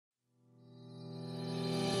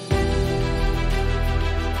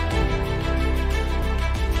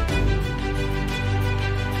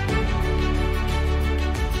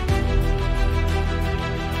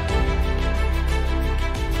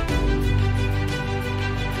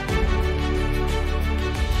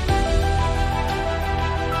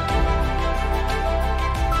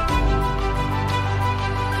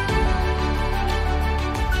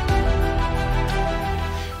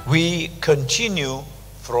continue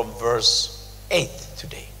from verse 8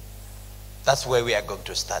 today. That's where we are going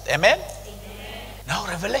to start. Amen? Amen. Now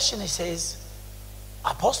Revelation, it says,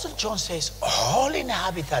 Apostle John says, all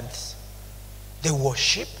inhabitants, they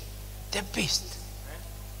worship the beast.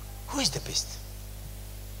 Who is the beast?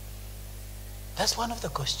 That's one of the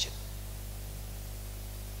questions.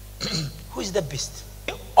 Who is the beast?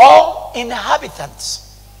 All inhabitants,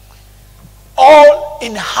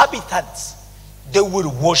 they will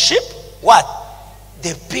worship what?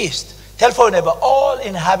 The beast. Tell for neighbor, all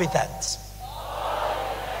inhabitants.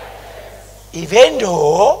 Even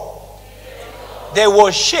though they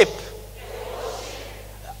worship,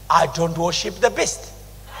 I don't worship the beast.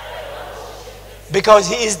 Because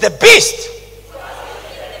he is the beast.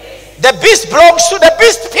 The beast belongs to the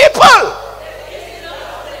beast people.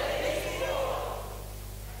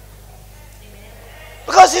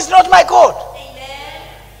 Because he's not my God.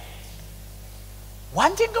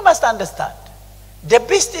 One thing you must understand. The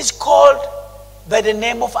beast is called by the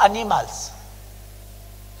name of animals.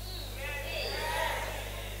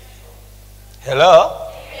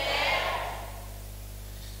 Hello?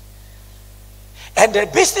 And the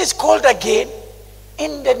beast is called again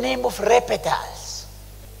in the name of reptiles.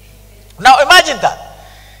 Now imagine that.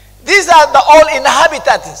 These are the all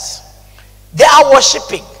inhabitants. They are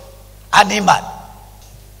worshipping animal.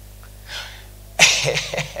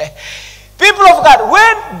 People of God,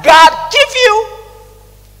 when God gives you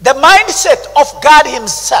the mindset of God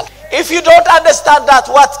himself, if you don't understand that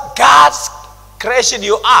what God's creation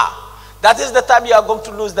you are, that is the time you are going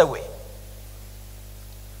to lose the way.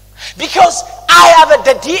 Because I have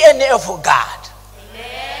the DNA of God.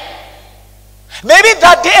 Amen. Maybe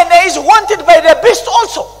that DNA is wanted by the beast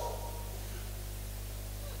also.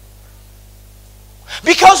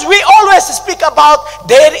 Because we always speak about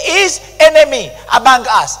there is enemy among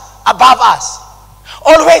us, above us.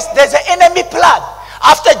 Always there's an enemy plan.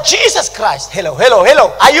 After Jesus Christ, hello,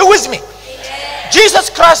 are you with me? Amen. Jesus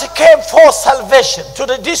Christ came for salvation to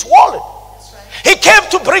this world. He came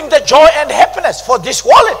to bring the joy and happiness for this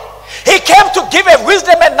world. He came to give a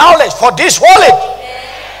wisdom and knowledge for this world.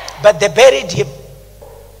 Amen. But they buried him.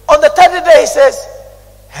 On the third day he says,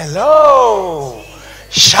 hello,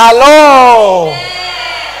 shalom. Amen.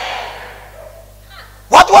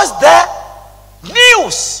 What was the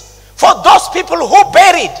news for those people who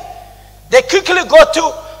buried? They quickly go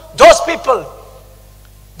to those people.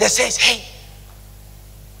 They say, hey,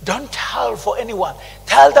 don't tell for anyone.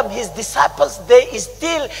 Tell them his disciples, there is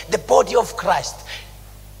still the body of Christ.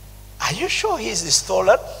 Are you sure he is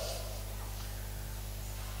stolen?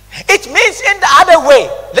 It means in the other way.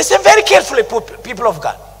 Listen very carefully, people of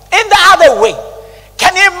God. In the other way.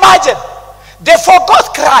 Can you imagine? They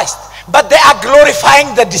forgot Christ, but they are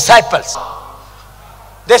glorifying the disciples.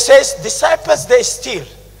 They says, disciples, they steal.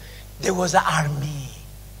 There was an army.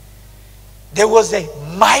 There was a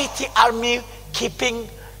mighty army keeping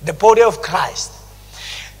the body of Christ.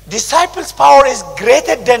 Disciples' power is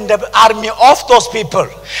greater than the army of those people.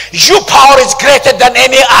 Your power is greater than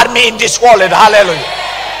any army in this world. Hallelujah.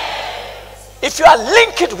 If you are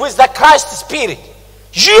linked with the Christ Spirit,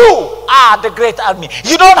 you are the great army.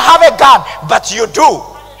 You don't have a gun, but you do. Amen.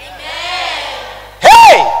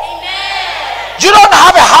 Hey! Amen. You don't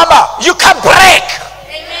have a hammer, you can break.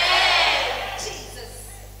 Amen. Jesus.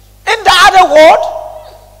 In the other word,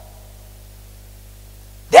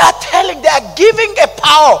 they are giving a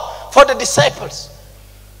power for the disciples.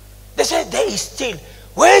 They say they is still.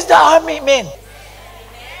 Where is the army men?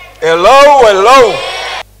 Hello.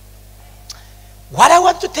 What I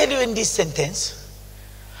want to tell you in this sentence,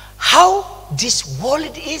 how this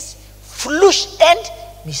world is foolish and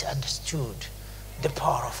misunderstood the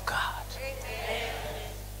power of God.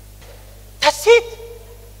 That's it.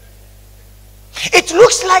 It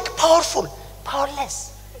looks like powerful, powerless.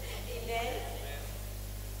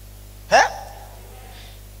 Huh?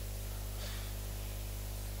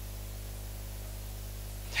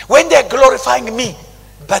 When they're glorifying me,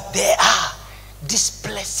 but they are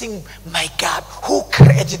displacing my God who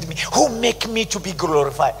created me, who make me to be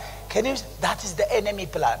glorified. Can you? That is the enemy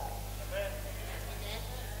plan.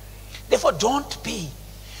 Therefore, don't be,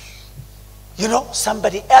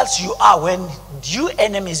 somebody else you are when your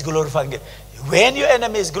enemy is glorifying you. When your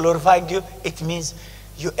enemy is glorifying you, it means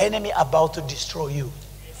your enemy about to destroy you.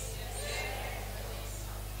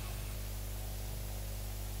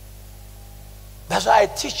 That's why I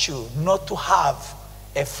teach you not to have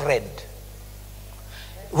a friend.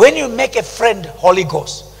 When you make a friend, Holy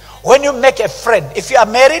Ghost. When you make a friend, if you are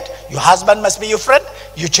married, your husband must be your friend,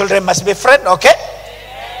 your children must be a friend, okay?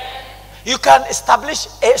 You can establish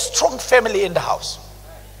a strong family in the house.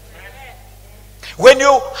 When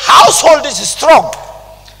your household is strong,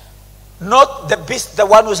 not the beast, the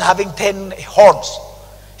one who's having 10 horns.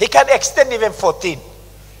 He can extend even 14.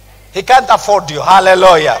 He can't afford you.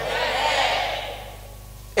 Hallelujah.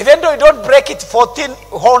 Even though you don't break it 14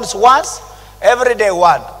 horns once, every day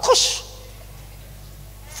one. Kush.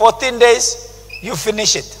 14 days, you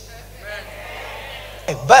finish it.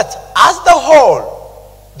 But as the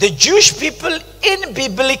whole, the Jewish people in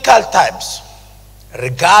biblical times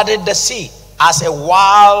regarded the sea as a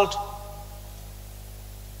wild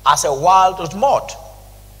moat.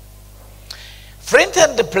 For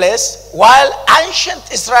instance, the place, while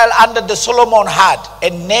ancient Israel under the Solomon had a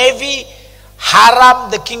navy,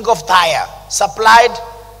 Hiram, the king of Tyre, supplied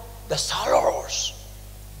the sailors.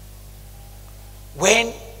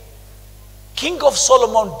 When King of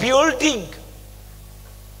Solomon building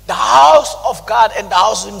the house of God and the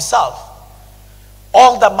house himself,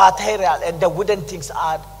 all the material and the wooden things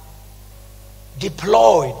are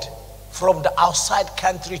deployed from the outside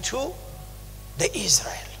country to the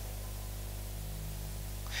Israel.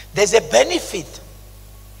 There's a benefit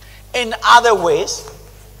in other ways,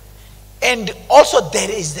 and also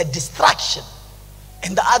there is the distraction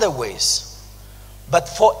in the other ways. But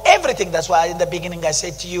for everything, that's why in the beginning I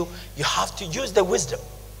said to you, you have to use the wisdom.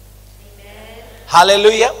 Amen.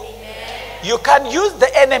 Hallelujah. Amen. You can use the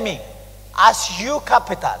enemy as your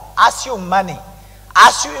capital, as your money,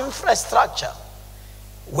 as your infrastructure,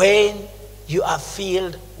 when you are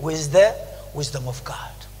filled with the wisdom of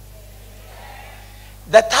God.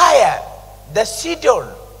 The Tyre, the Sidon,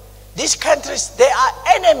 these countries, they are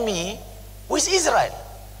enemy with Israel.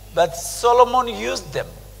 But Solomon used them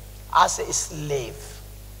as a slave.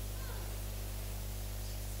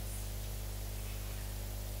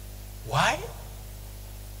 Why?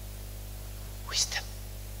 Wisdom.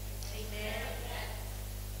 Amen.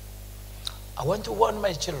 I want to warn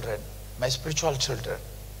my children, my spiritual children,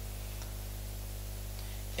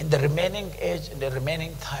 in the remaining age, in the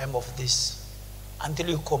remaining time of this, until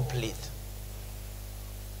you complete,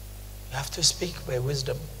 you have to speak by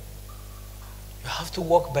wisdom. You have to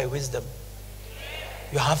walk by wisdom.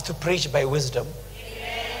 You have to preach by wisdom.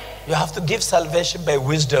 You have to give salvation by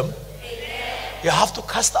wisdom. You have to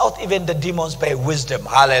cast out even the demons by wisdom.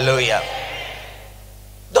 Hallelujah.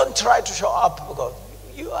 Don't try to show up because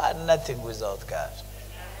you are nothing without God.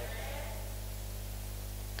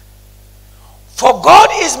 For God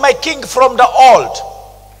is my king from the old,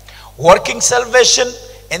 working salvation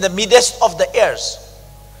in the midst of the earth.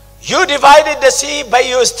 You divided the sea by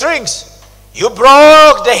your strings. You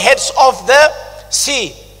broke the heads of the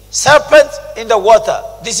sea, serpent in the water.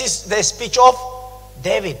 This is the speech of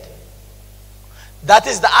David. That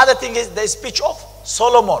is the other thing, is the speech of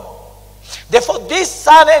Solomon. Therefore, this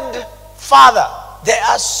son and father, they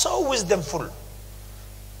are so wisdomful.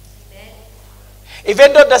 Amen.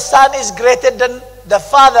 Even though the son is greater than the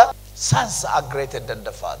father, sons are greater than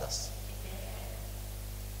the fathers.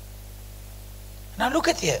 Amen. Now look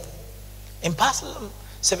at here. In Psalm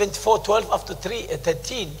 74:12 up to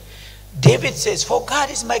 13, David says, for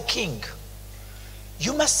God is my king.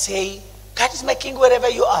 You must say, God is my king wherever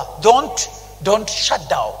you are. Don't shut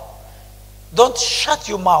down. Don't shut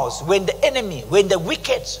your mouth when the enemy, when the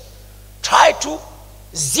wicked try to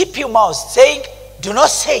zip your mouth saying, do not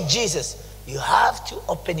say Jesus. You have to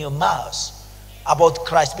open your mouth about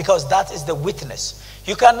Christ, because that is the witness.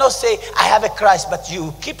 You cannot say, I have a Christ, but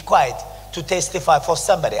you keep quiet to testify for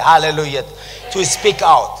somebody. Hallelujah. To speak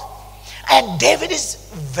out. And David is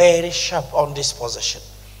very sharp on this position.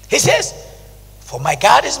 He says, for my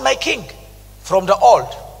God is my king from the old.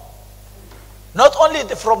 Not only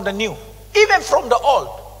from the new, even from the old.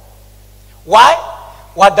 Why?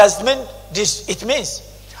 What does mean this? It means,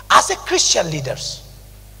 as a Christian leaders,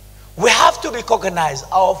 we have to recognize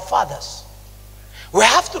our fathers. We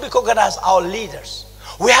have to recognize our leaders.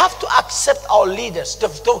 We have to accept our leaders,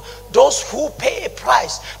 those who pay a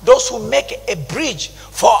price, those who make a bridge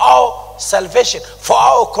for our salvation, for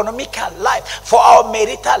our economical life, for our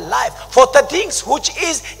marital life, for the things which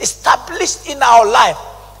is established in our life.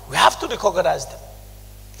 We have to recognize them.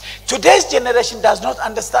 Today's generation does not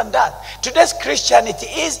understand that. Today's Christianity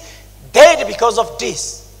is dead because of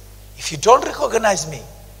this. If you don't recognize me,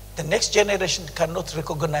 the next generation cannot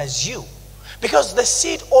recognize you. Because the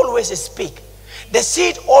seed always speaks. The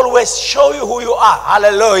seed always show you who you are.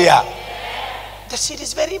 Hallelujah. The seed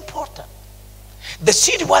is very important. The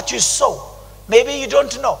seed, what you sow, maybe you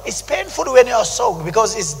don't know. It's painful when you are sowing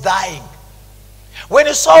because it's dying. When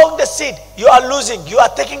you're sowing the seed, you are losing. You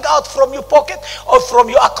are taking out from your pocket or from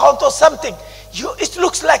your account or something. It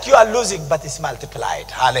looks like you are losing, but it's multiplied.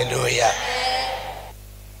 Hallelujah.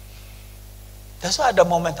 That's why at the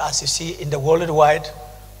moment, as you see in the worldwide,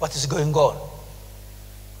 what is going on.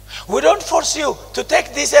 We don't force you to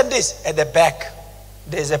take this and this. At the back,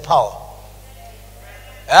 there is a power.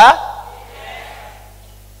 Huh?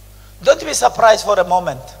 Don't be surprised for a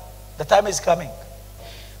moment. The time is coming.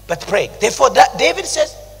 But pray. Therefore, that David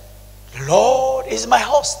says, Lord is my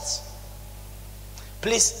host.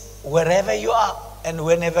 Please, wherever you are and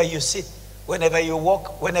whenever you sit, whenever you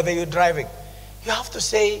walk, whenever you're driving, you have to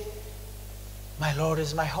say, my Lord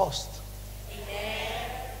is my host. Amen.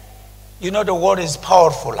 You know the word is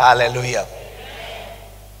powerful. Hallelujah. Amen.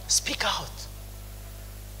 Speak out.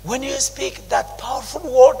 When you speak, that powerful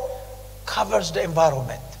word covers the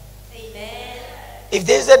environment. Amen. If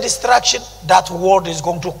there's a distraction, that word is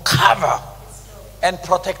going to cover and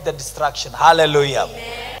protect the distraction. Hallelujah.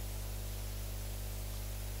 Amen.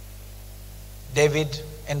 David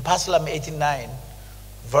in Psalm 89,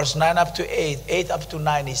 verse 9 up to 8 up to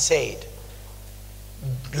 9, he said,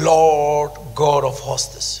 Lord God of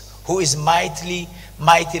hosts, who is mighty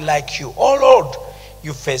like you. Oh Lord,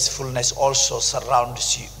 your faithfulness also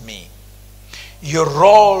surrounds me. You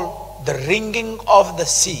roll the ringing of the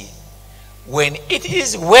sea. When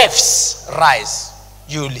its waves rise,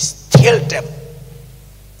 you will still them.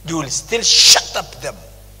 You will still shut up them.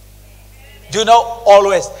 Do you know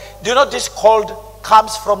always? Do you know this cold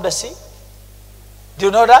comes from the sea? Do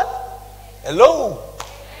you know that? Hello.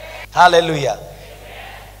 Hallelujah.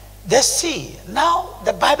 The sea. Now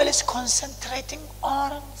the Bible is concentrating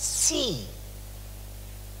on sea.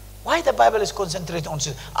 Why the Bible is concentrating on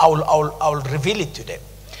sea? I will reveal it to them.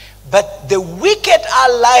 But the wicked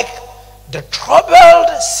are like the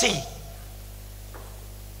troubled sea.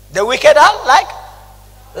 The wicked are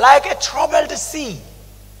like a troubled sea.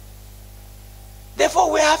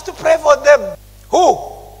 Therefore, we have to pray for them. Who?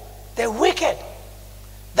 The wicked.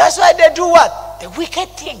 That's why they do what? The wicked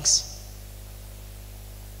things.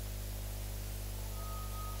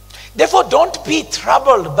 Therefore, don't be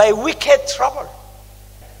troubled by wicked trouble.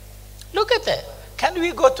 Look at that. Can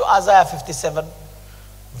we go to Isaiah 57,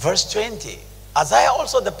 verse 20? Isaiah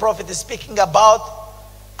also, the prophet, is speaking about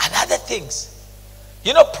another things.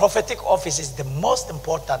 You know, prophetic office is the most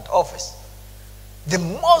important office. The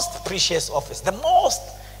most precious office. The most,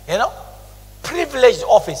 privileged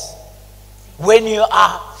office. When you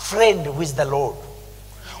are friend with the Lord.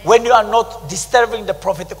 When you are not disturbing the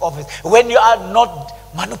prophetic office. When you are not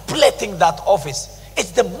manipulating that office.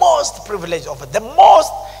 It's the most privileged office. The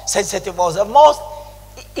most sensitive office. The most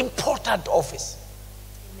important office.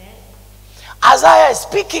 Amen. Isaiah is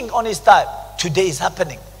speaking on his time. Today is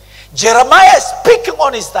happening. Jeremiah is speaking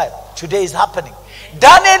on his time. Today is happening.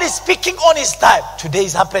 Daniel is speaking on his time. Today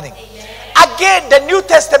is happening. Amen. Again, the New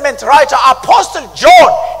Testament writer, Apostle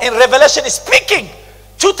John in Revelation is speaking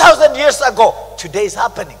 2,000 years ago. Today is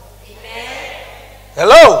happening. Amen.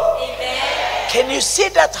 Hello? Amen. Can you see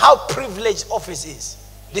that how privileged office is?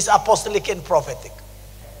 This apostolic and prophetic.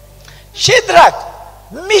 Shadrach,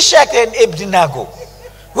 Meshach and Abednego,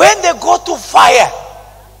 when they go to fire,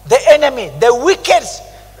 the enemy, the wicked,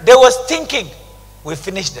 they was thinking, we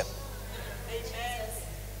finish them.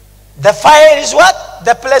 The fire is what?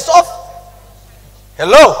 The place of?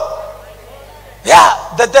 Hello?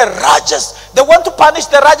 Yeah, the Rajas, they want to punish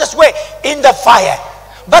the Rajas way in the fire.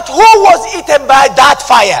 But who was eaten by that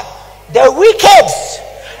fire? The wicked.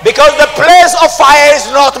 Because the place of fire is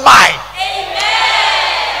not mine. Amen.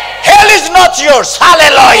 Hell is not yours.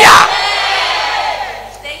 Hallelujah. Amen.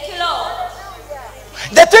 Thank you, Lord.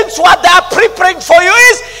 The things what they are preparing for you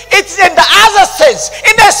is, it's in the other sense,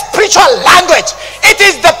 in the spiritual language. It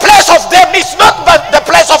is the place of them, it's not but the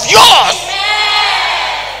place of yours. Amen.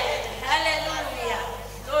 Hallelujah.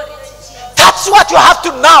 Glory to Jesus. That's what you have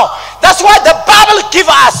to know. That's why the Bible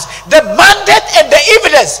gives us the mandate and the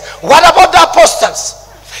evidence. What about the apostles?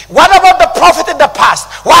 What about the prophet in the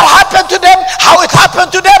past? What happened to them? How it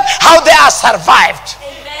happened to them? How they are survived.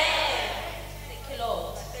 Amen. Thank you,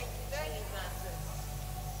 Lord.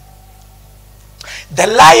 The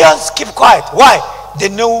lions keep quiet. Why? They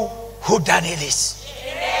know who Daniel is.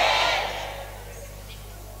 Amen.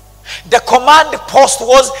 The command post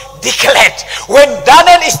was declared. When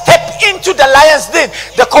Daniel stepped into the lion's den,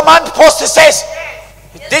 the command post says,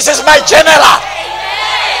 this is my general.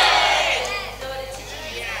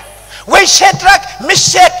 When Shadrach,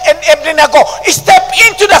 Meshach and Abednego stepped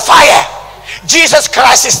into the fire, Jesus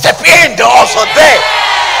Christ stepped in also there.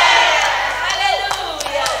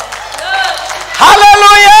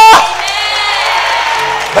 Hallelujah.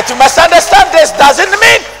 But you must understand, this doesn't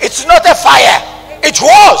mean it's not a fire. It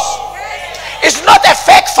was. It's not a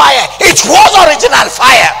fake fire. It was original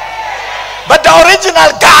fire. But the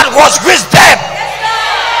original God was with them.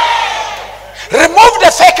 Remove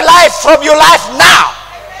the fake life from your life now.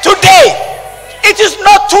 Today. It is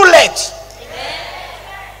not too late.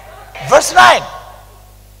 Verse 9.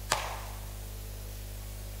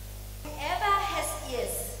 Whoever has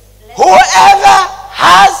ears, let Whoever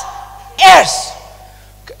has ears.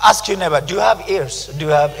 Ask your neighbor, do you have ears? Do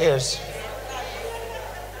you have ears?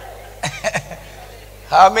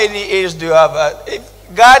 How many ears do you have? If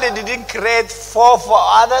God didn't create 4 for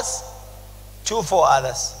others, 2 for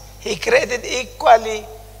others. He created equally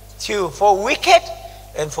 2 for wicked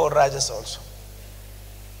and for righteous also.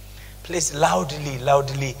 Please loudly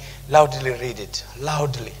read it.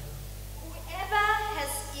 Loudly. whoever has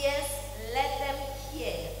ears, let them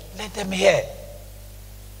hear. Let them hear.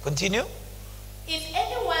 Continue. If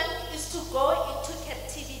anyone is to go into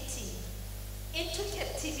captivity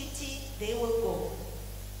they will go.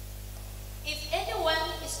 If anyone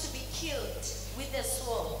is to be killed with the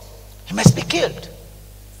sword, He must be killed.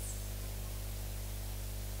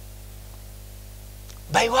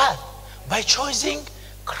 By what? By choosing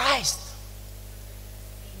Christ.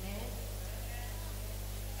 amen.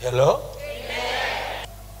 Hello? Amen.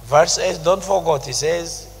 Verse 8, don't forget. He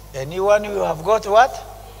says, anyone who have got what?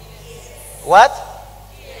 What?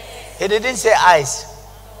 He didn't say eyes.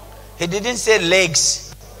 He didn't say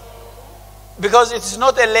legs. Because it's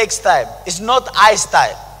not a legs time. It's not eyes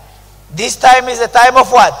time. This time is a time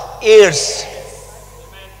of what? Ears.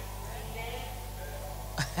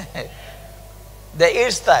 The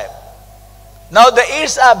ears time. Now the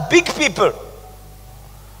ears are big people.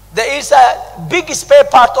 The ears are big spare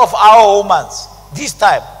part of our humans. This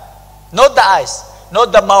time. Not the eyes.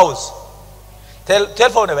 Not the mouth. Tell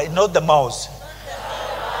for neighbor, not the mouth.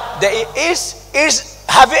 The ears,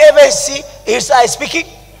 have you ever seen ears are speaking?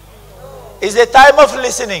 It's a time of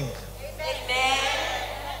listening. Amen.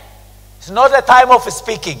 It's not a time of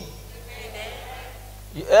speaking.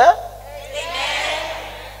 Yeah? Amen.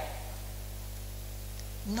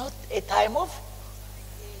 Not a time of.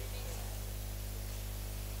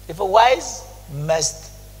 If a wise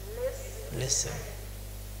must listen.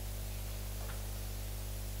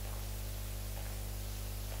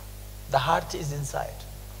 The heart is inside.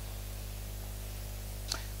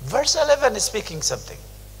 Verse 11 is speaking something.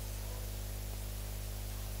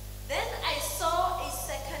 Then I saw a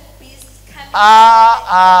second beast coming.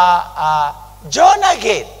 John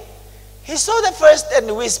again. He saw the first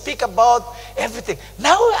and we speak about everything.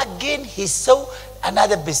 Now again he saw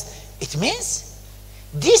another beast. It means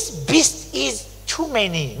this beast is too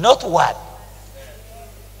many, not one.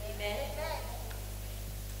 Amen.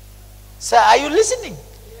 So are you listening?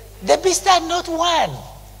 The beasts are not one,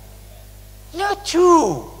 not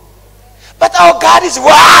 2. But our God is 1.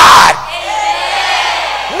 Amen.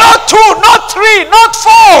 Not 2, not 3, not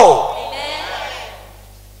 4. Amen.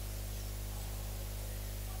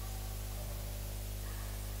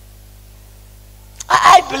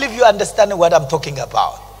 I believe you understand what I'm talking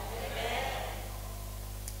about.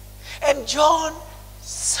 And John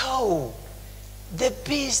saw the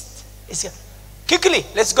beast is here. Quickly,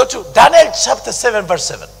 let's go to Daniel chapter 7, verse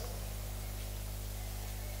 7.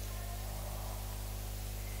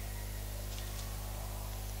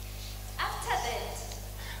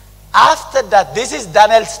 After that, this is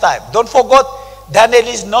Daniel's time. Don't forget, Daniel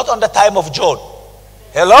is not on the time of John.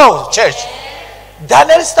 Hello, church.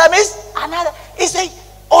 Daniel's time is another. It's the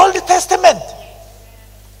Old Testament.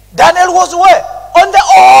 Daniel was where? On the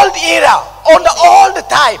old era, on the old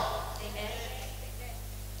time. Amen.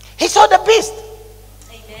 He saw the beast.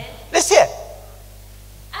 Amen. Let's hear.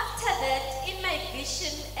 After that, in my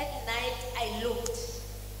vision at night, I looked,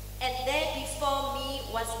 and there before me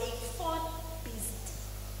was a fourth beast.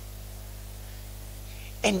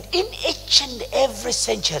 And in each and every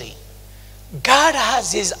century, God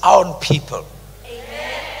has his own people.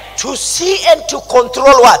 Amen. To see and to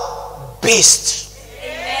control what? Beast.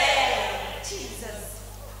 Amen. Jesus.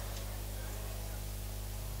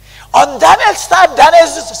 On Daniel's time, Daniel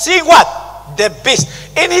is seeing what? The beast.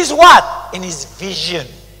 In his what? In his vision.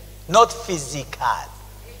 Not physical.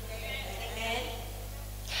 Amen.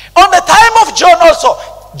 On the time of John also,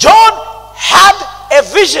 John had a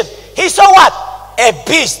vision. He saw what? A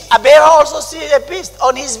beast. Abel also see a beast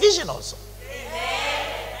on his vision also.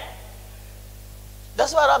 Amen.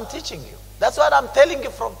 That's what I'm teaching you. That's what I'm telling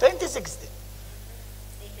you from 2016.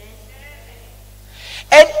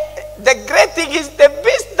 And the great thing is the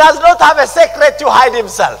beast does not have a secret to hide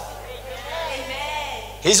himself. Amen.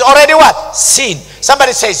 He's already what? Seen.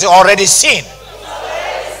 Somebody says he's already seen.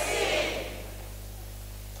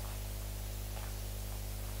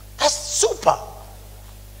 That's super.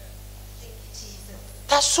 Thank you, Jesus.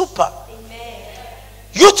 That's super. Amen.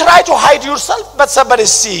 You try to hide yourself, but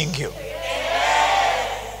somebody's seeing you. Amen.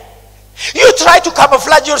 you try to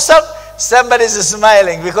camouflage yourself, somebody is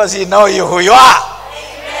smiling because he knows you who you are.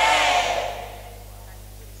 Amen.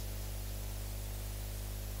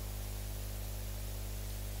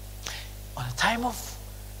 On the time of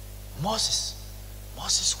Moses,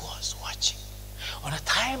 Moses was watching. On the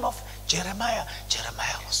time of Jeremiah,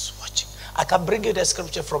 Jeremiah was watching. I can bring you the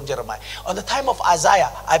scripture from Jeremiah. On the time of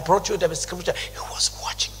Isaiah, I brought you the scripture. He was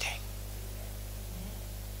watching them.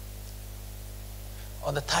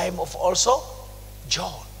 On the time of also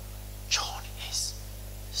John, John is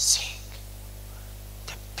seeing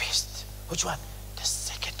the beast. Which one? The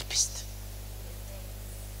second beast.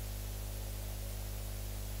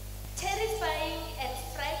 Terrifying and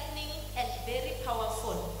frightening and very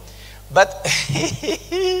powerful. But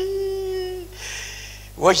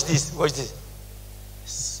watch this, watch this.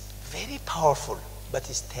 It's very powerful, but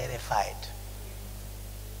it's terrified.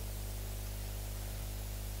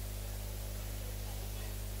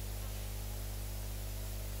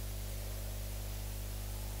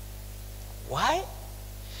 Why?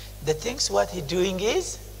 The things what he doing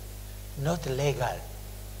is not legal.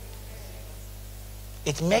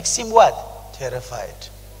 It makes him what? Terrified.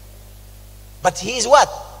 But he is what?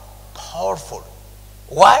 Powerful.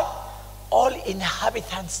 Why? All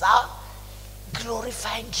inhabitants are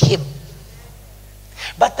glorifying him.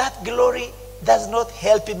 But that glory does not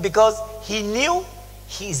help him because he knew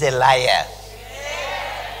he is a liar.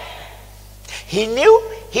 He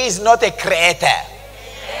knew he is not a creator.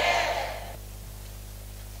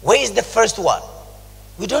 Where is the first one?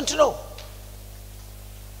 We don't know.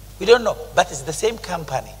 We don't know. But it's the same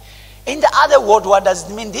company. In the other word, what does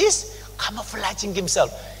it mean? This camouflaging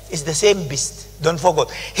himself is the same beast. Don't forget.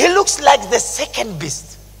 He looks like the second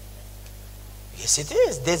beast. Yes, it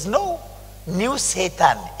is. There's no new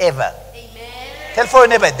Satan ever. Amen. Tell for your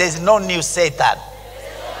neighbor, there's no new Satan.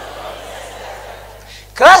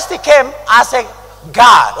 Christ came as a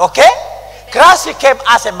God, okay? Christ came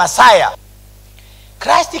as a Messiah.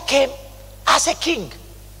 Christ came as a king,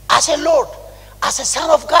 as a Lord, as a son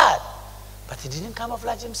of God. But he didn't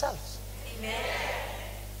camouflage himself. Amen.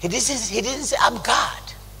 He didn't say, I'm God.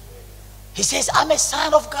 He says, I'm a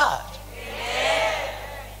son of God.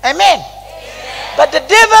 Amen. Amen. But the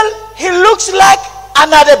devil, he looks like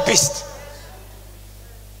another beast.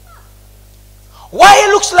 Why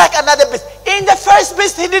he looks like another beast? In the first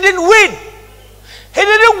beast, he didn't win. He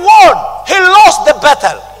didn't win. He lost the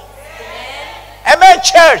battle. Amen,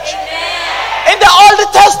 church. Amen. In the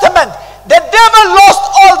Old Testament, the devil lost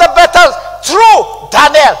all the battles through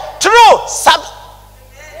Daniel, through some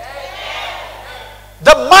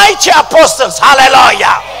the mighty apostles.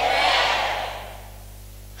 Hallelujah. Amen.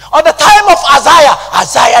 On the time of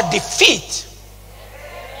Isaiah defeat.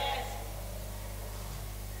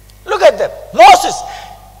 Look at them. Moses,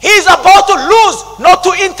 he is about to lose, not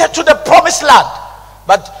to enter to the promised land.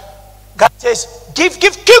 But God says, give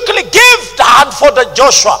quickly, give the hand for the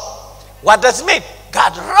Joshua. What does it mean?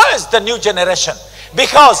 God raised the new generation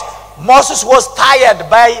because Moses was tired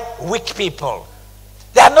by weak people.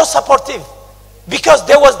 They are not supportive because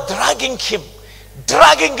they was dragging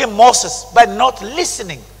him Moses by not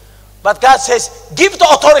listening. But God says, give the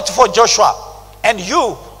authority for Joshua and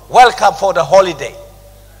you welcome for the holiday.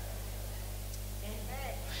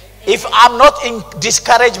 If I'm not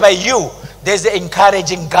discouraged by you, there's an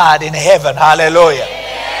encouraging God in heaven. Hallelujah.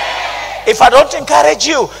 If I don't encourage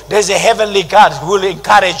you, there's a heavenly God who will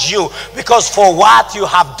encourage you because for what you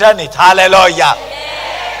have done it. Hallelujah.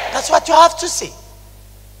 That's what you have to see.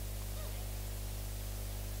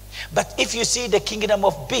 But if you see the kingdom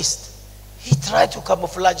of beast, he tried to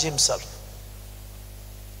camouflage himself.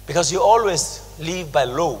 Because you always live by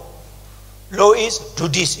law. Law is do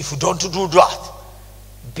this. If you don't do that,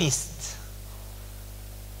 beast.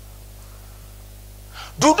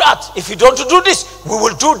 Do that. If you don't do this, we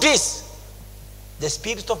will do this. The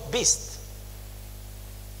spirit of beast.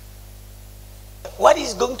 What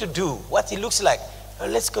he's going to do, what he looks like.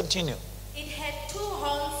 Let's continue. It had 2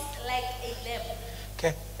 horns like a lamb.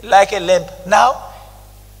 Okay, like a lamb. Now,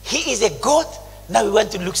 he is a goat. Now we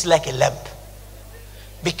want to look like a lamb.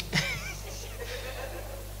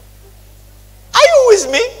 Are you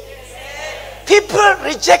with me? Yes. People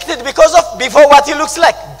rejected because of before what he looks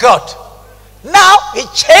like, God. Now he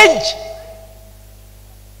changed.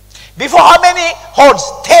 Before how many horns?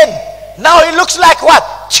 10. Now he looks like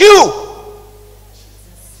what? 2.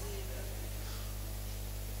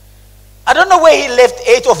 I don't know where he left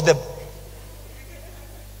 8 of them.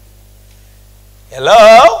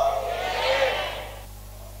 Hello?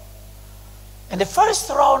 In the first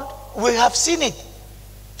round, we have seen it.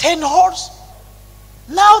 10 horns.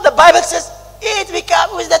 Now the Bible says it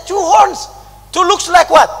becomes with the 2 horns. 2 looks like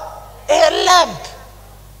what? A lamp.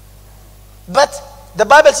 But the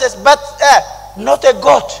Bible says, but not a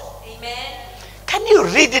goat. Amen. Can you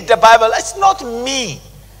read it, the Bible? It's not me.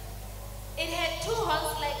 It had 2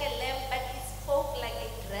 horns like a lamb, but it spoke like a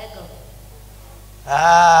dragon.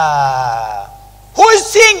 Who is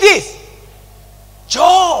seeing this?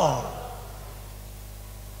 John.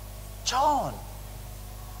 John.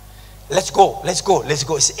 Let's go.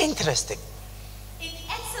 It's interesting. It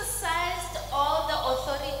exercised all the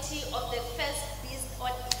authority of the first beast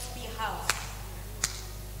on its behalf.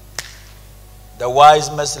 The wise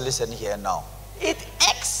must listen here now. It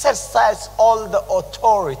exercised all the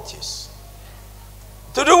authorities.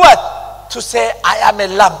 To do what? To say, I am a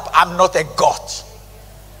lamp, I'm not a god.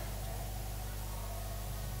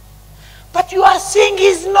 But you are saying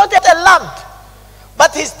he's not a lamp.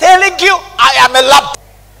 But he's telling you, I am a lamp.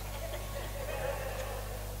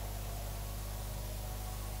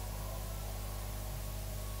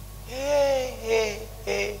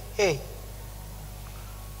 Hey.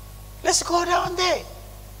 Let's go down there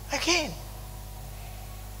again.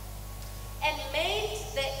 And made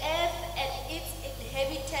the earth and its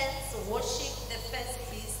inhabitants worship the first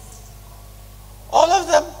beast. All of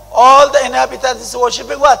them, all the inhabitants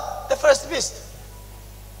worshiping what? The first beast.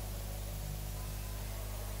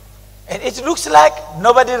 And it looks like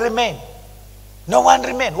nobody remained. No one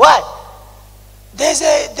remained. Why? There's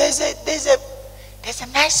a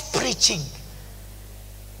nice preaching.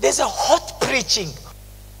 There's a hot preaching.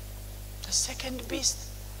 The second beast,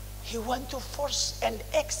 he went to force and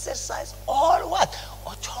exercise all what?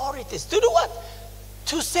 Authorities. To do what?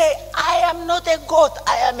 To say, I am not a goat,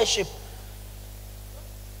 I am a sheep.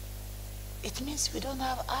 It means we don't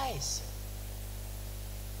have eyes.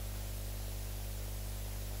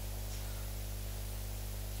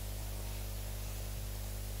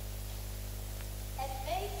 And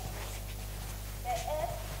made the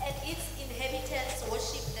earth and its inhabitants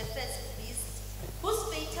worship the first beast, whose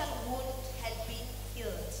fatal wound had been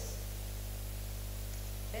healed.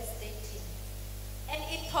 Verse 18. And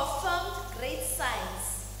it performed great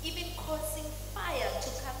signs, even causing fire to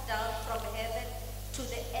come down from heaven to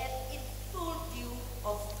the earth in full view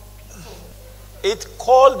of people. It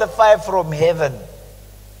called the fire from heaven.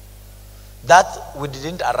 That we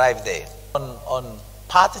didn't arrive there. On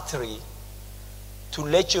part 3, to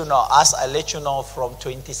let you know, as I let you know from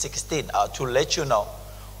 2016, to let you know,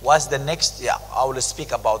 what's the next, I will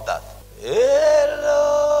speak about that.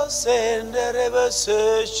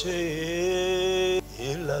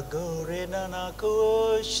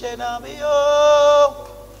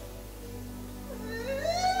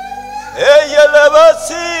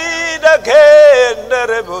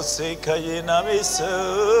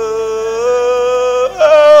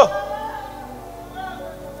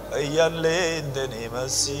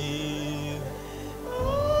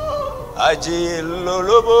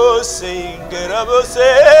 Ajilolobo singerabose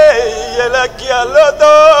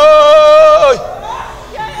yelakialodo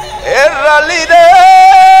erralide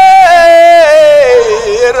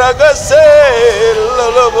ragase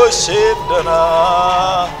lolobo shindana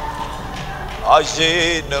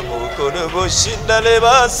ajina mukono shindale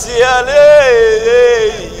basiale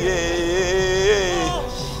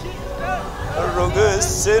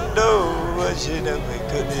rogasendo ajina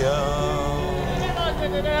mekania.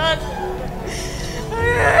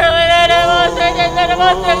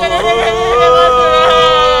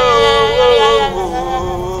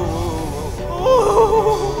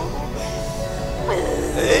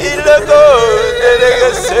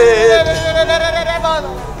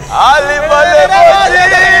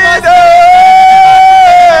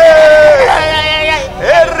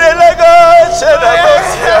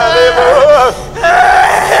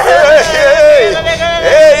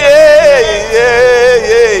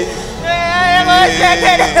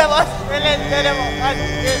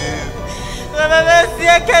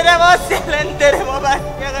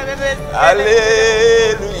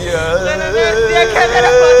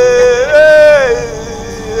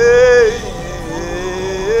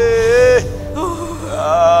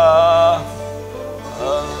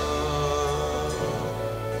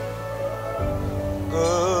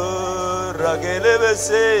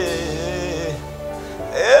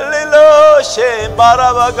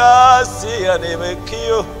 Barabagasi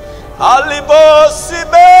animekio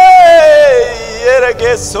alibosime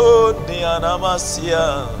yeregesoni anamasia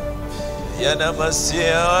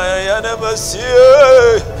yanamasia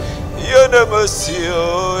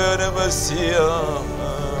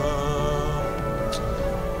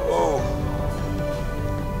oh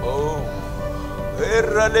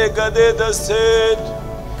erralegade sed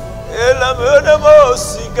elamene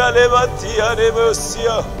mosi galevati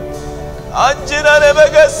anemosia Anjina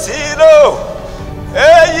Nemegasino,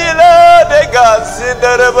 Eyila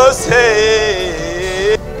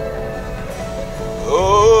Negasindarabose.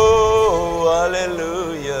 Oh,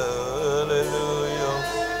 hallelujah, hallelujah.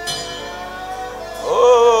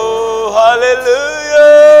 Oh, hallelujah,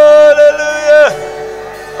 hallelujah.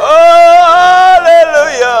 Oh,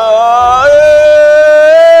 hallelujah.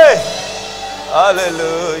 Hey.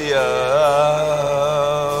 Hallelujah.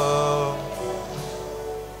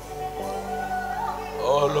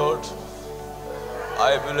 Oh Lord,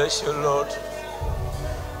 I bless you, Lord.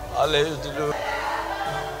 Hallelujah.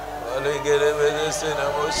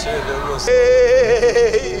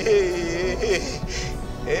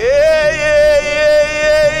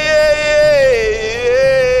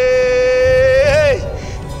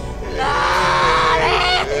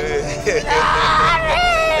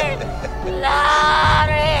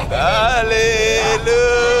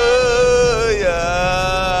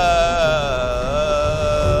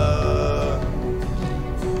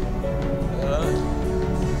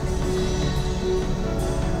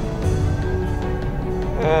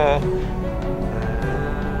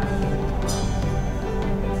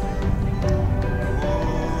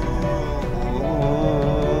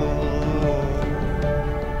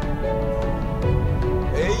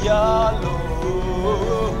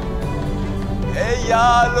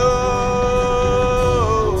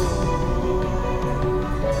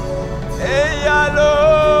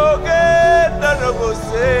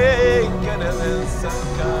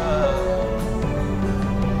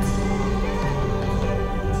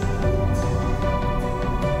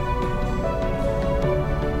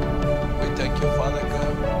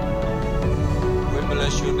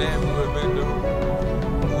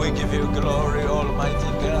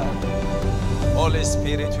 Holy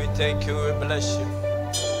Spirit, we thank you, we bless you.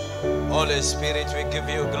 Holy Spirit, we give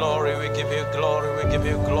you glory, we give you glory, we give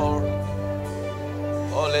you glory.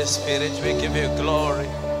 Holy Spirit, we give you glory.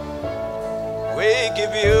 We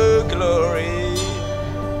give you glory.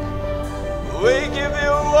 We give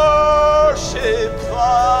you worship,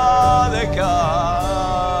 Father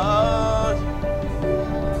God.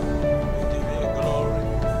 We give you glory.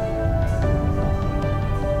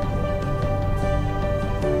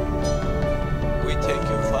 We thank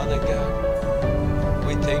you, Father God.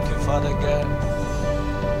 We thank you, Father God.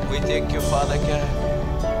 We thank you, Father God.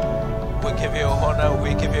 We give you honor,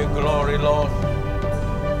 we give you glory, Lord.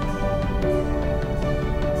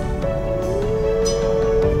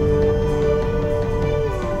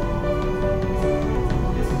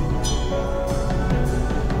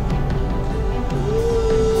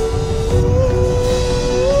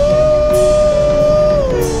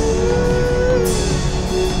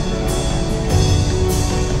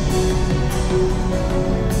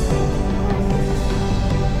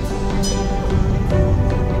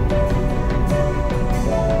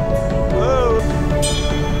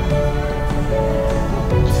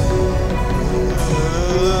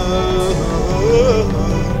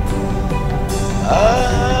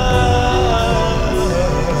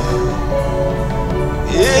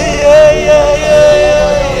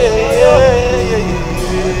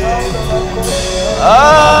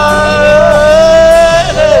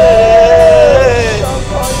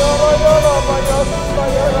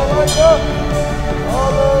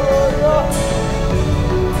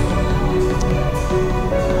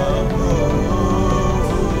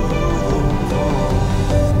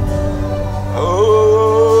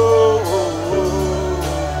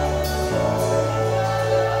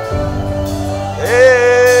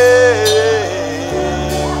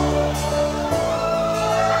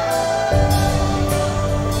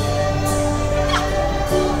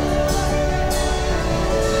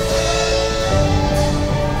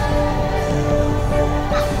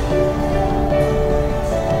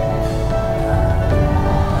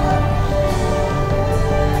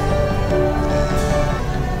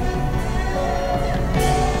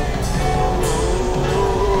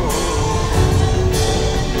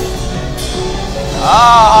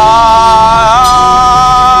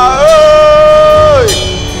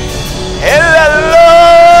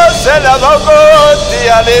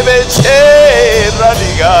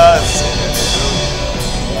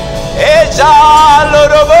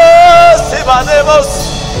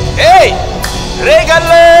 Hey,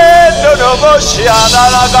 regalando no bosciana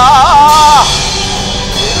laga,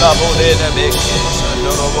 la bolena becche,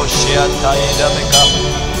 no bosciata ida meca.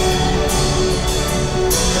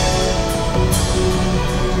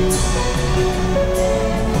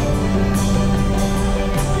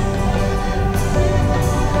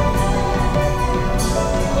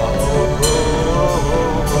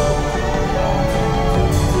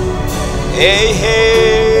 Hey,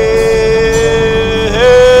 hey.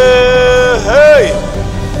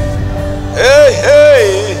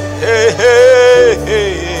 hey, hey,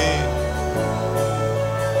 hey.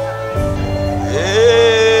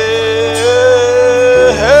 Hey,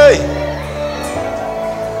 hey.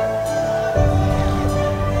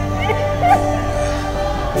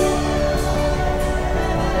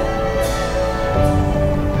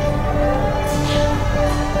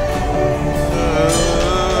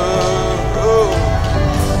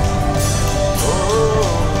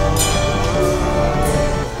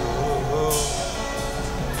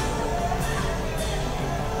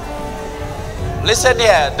 Listen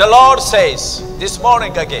here, the Lord says, this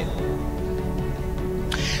morning again,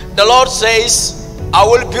 the Lord says, I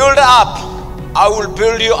will build up, I will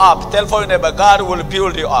build you up. Tell for your neighbor, God will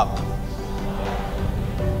build you up.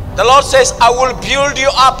 The Lord says, I will build you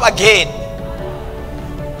up again,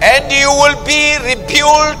 and you will be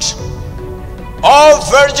rebuilt, all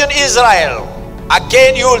virgin Israel.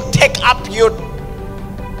 Again you will take up your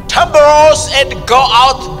tambourines and go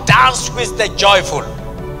out, dance with the joyful.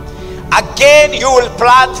 Again you will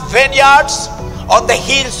plant vineyards on the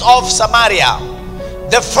hills of Samaria.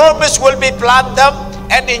 The farmers will be plant them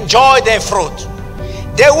and enjoy their fruit.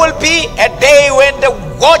 There will be a day when the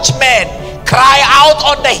watchmen cry out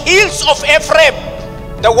on the hills of Ephraim.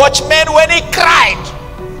 The watchman, when he cried,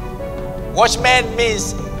 watchman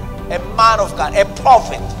means a man of God, a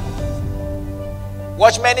prophet.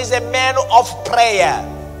 Watchman is a man of prayer.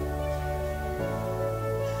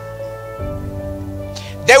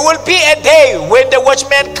 There will be a day when the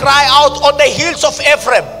watchmen cry out on the hills of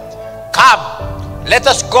Ephraim, come, let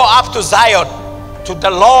us go up to Zion, to the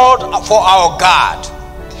Lord for our God.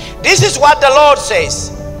 This is what the Lord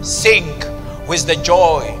says, sing with the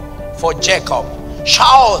joy for Jacob,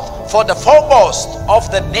 shout for the foremost of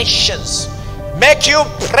the nations, make your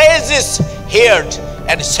praises heard,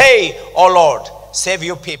 and say, O Lord, save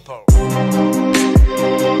your people.